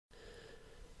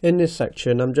In this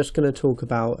section, I'm just going to talk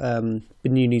about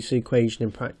Bernoulli's equation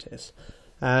in practice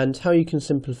and how you can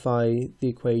simplify the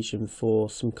equation for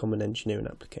some common engineering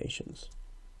applications.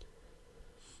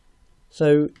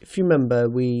 So if you remember,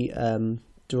 we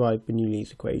derived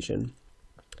Bernoulli's equation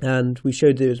and we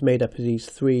showed that it was made up of these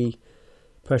three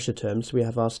pressure terms. So we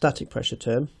have our static pressure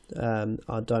term,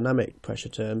 our dynamic pressure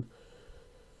term,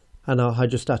 and our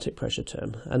hydrostatic pressure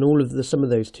term, and all of the sum of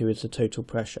those two is the total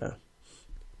pressure.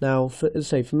 Now, for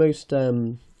most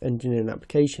engineering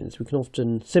applications, we can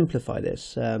often simplify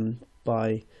this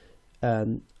by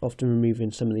often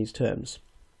removing some of these terms.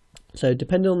 So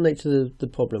depending on the nature of the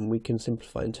problem, we can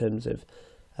simplify in terms of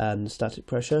the static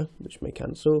pressure, which may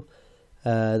cancel,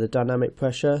 the dynamic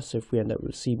pressure, so if we end up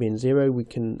with C being 0, we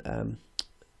can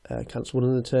cancel one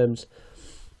of the terms,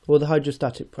 or the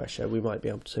hydrostatic pressure, we might be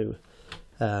able to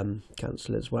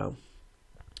cancel as well.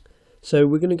 So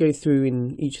we're going to go through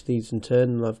in each of these in turn,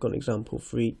 and I've got an example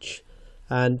for each.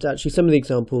 And actually some of the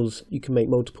examples you can make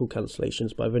multiple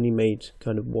cancellations, but I've only made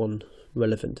kind of one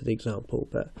relevant to the example,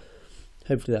 but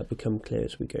hopefully that'll become clear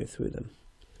as we go through them.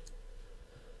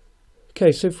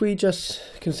 Okay, so if we just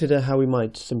consider how we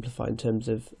might simplify in terms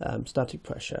of static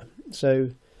pressure.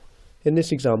 So in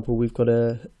this example we've got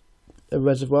a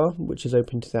reservoir which is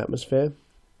open to the atmosphere,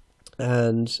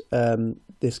 and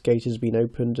this gate has been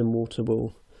opened and water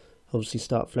will obviously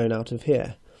start flowing out of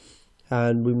here,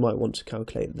 and we might want to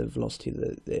calculate the velocity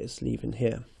that it's leaving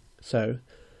here. So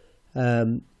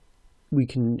we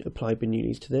can apply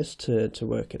Bernoulli's to this to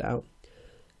work it out,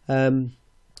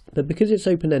 but because it's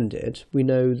open-ended, we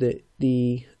know that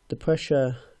the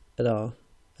pressure at our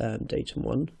datum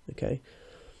 1, okay,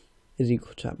 is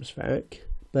equal to atmospheric,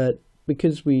 but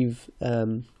because we've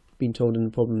been told in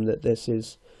the problem that this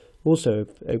is also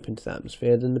open to the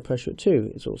atmosphere, then the pressure at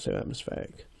 2 is also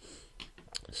atmospheric.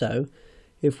 So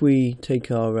if we take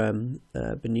our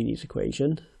Bernoulli's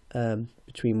equation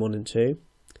between 1 and 2,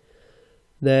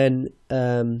 then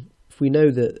if we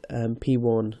know that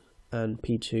P1 and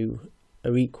P2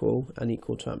 are equal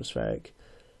to atmospheric,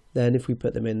 then if we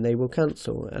put them in, they will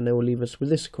cancel and they will leave us with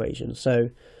this equation.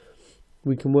 So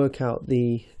we can work out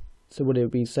so what it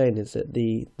would be saying is that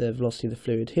the velocity of the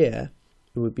fluid here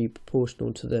would be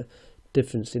proportional to the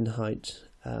difference in height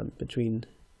between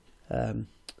 1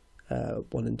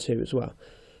 and 2 as well.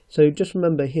 So just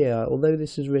remember here, although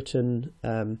this is written,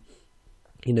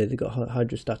 they've got a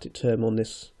hydrostatic term on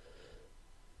this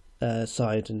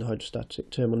side and a hydrostatic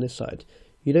term on this side,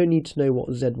 you don't need to know what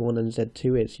Z1 and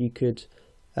Z2 is. You could,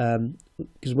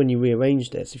 because when you rearrange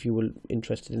this, if you were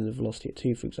interested in the velocity at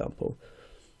 2, for example,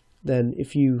 then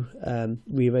if you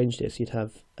rearrange this, you'd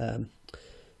have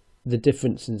the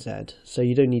difference in Z. So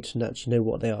you don't need to actually know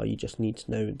what they are, you just need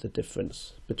to know the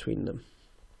difference between them.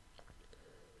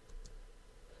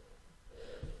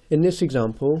 In this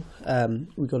example,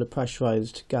 we've got a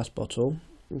pressurized gas bottle,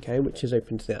 okay, which is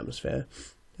open to the atmosphere,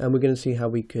 and we're going to see how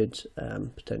we could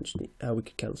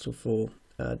cancel for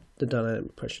the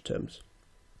dynamic pressure terms.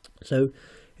 So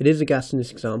it is a gas in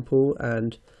this example,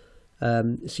 and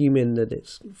assuming that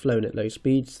it's flowing at low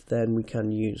speeds, then we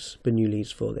can use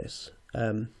Bernoulli's for this.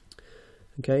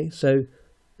 Okay, so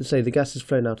let's say the gas is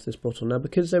flowing out of this bottle. Now,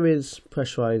 because there is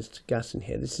pressurized gas in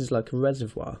here, this is like a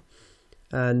reservoir,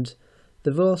 and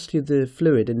the velocity of the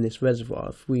fluid in this reservoir,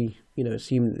 if we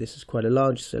assume that this is quite a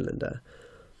large cylinder,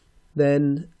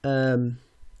 then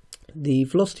the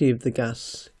velocity of the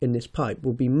gas in this pipe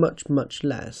will be much much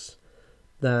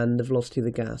than the velocity of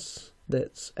the gas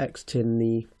that's exiting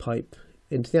the pipe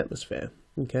into the atmosphere.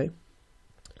 Okay,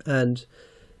 and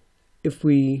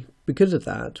because of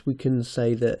that, we can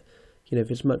say that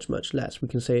if it's much less, we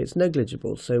can say it's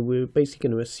negligible. So we're basically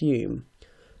going to assume,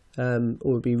 or it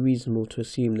would be reasonable to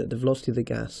assume, that the velocity of the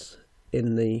gas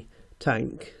in the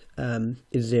tank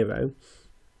is 0,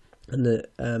 and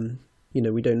that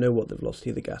we don't know what the velocity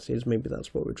of the gas is. Maybe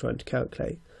that's what we're trying to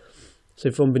calculate.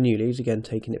 So from Bernoulli's, again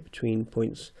taking it between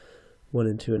points 1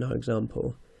 and 2 in our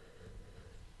example,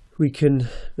 we can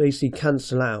basically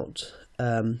cancel out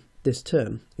this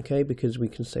term, okay, because we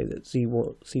can say that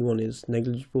C1 is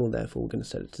negligible, and therefore we're going to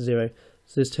set it to 0,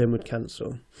 so this term would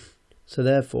cancel. So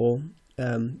therefore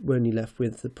we're only left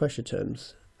with the pressure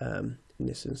terms in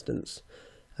this instance,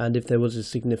 and if there was a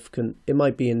significant, it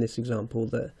might be in this example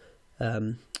that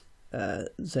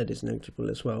Z is negligible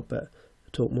as well, but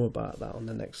I'll talk more about that on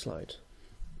the next slide.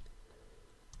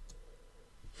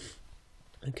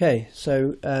 Okay,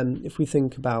 so if we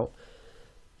think about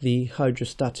the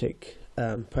hydrostatic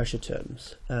pressure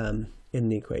terms in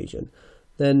the equation,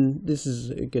 then this is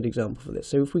a good example for this.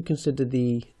 So if we consider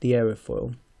the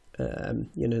aerofoil, an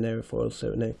aerofoil,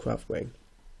 so an aircraft wing,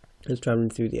 is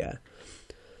travelling through the air,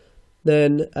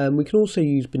 then we can also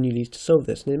use Bernoulli's to solve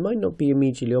this. And it might not be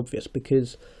immediately obvious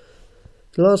because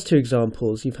the last two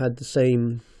examples, you've had the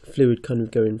same fluid kind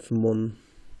of going from one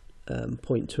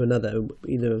point to another,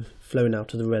 either flowing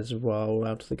out of the reservoir or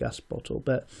out of the gas bottle.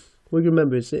 But what you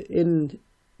remember is that in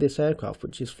this aircraft,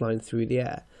 which is flying through the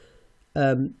air,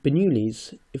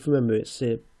 Bernoulli's, if you remember, it's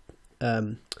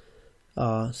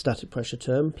our static pressure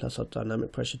term plus our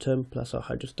dynamic pressure term plus our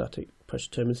hydrostatic pressure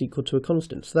term is equal to a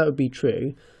constant. So that would be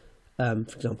true, for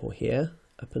example, here,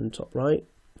 up in the top right,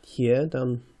 here,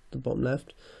 down the bottom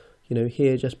left,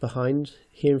 here just behind,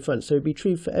 here in front. So it would be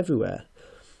true for everywhere.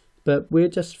 But we're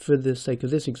just, for the sake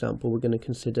of this example, we're going to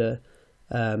consider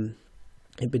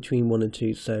it between 1 and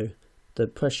 2. So the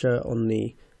pressure on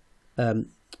the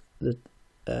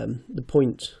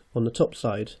point on the top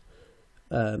side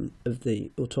of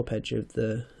the, or top edge of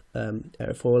the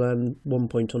aerofoil, and 1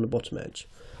 point on the bottom edge.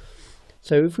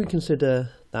 So if we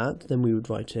consider that, then we would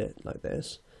write it like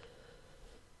this.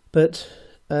 But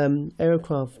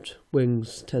aircraft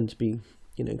wings tend to be,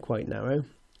 quite narrow,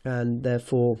 and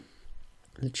therefore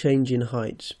the change in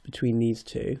height between these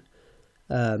two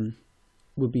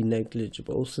would be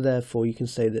negligible. So therefore you can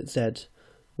say that Z1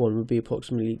 would be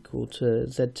approximately equal to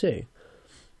Z2.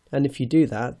 And if you do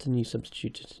that and you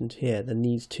substitute it into here, then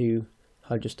these two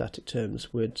hydrostatic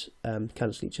terms would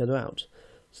cancel each other out.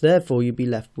 So therefore you'd be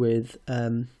left with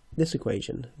this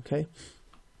equation, okay?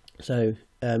 So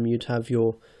you'd have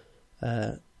your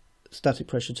static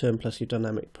pressure term plus your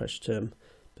dynamic pressure term,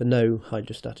 but no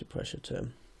hydrostatic pressure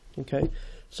term. Okay,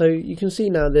 so you can see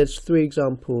now there's 3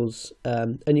 examples,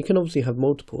 and you can obviously have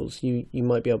multiples. You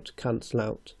might be able to cancel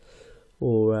out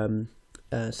or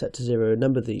set to 0 a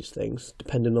number of these things,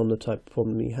 depending on the type of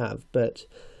problem you have. But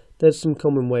there's some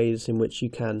common ways in which you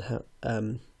can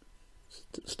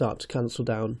start to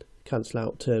cancel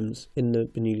out terms in the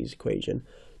Bernoulli's equation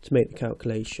to make the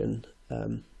calculation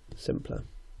simpler.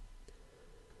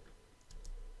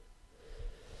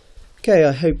 Okay,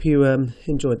 I hope you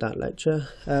enjoyed that lecture.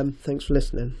 Thanks for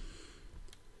listening.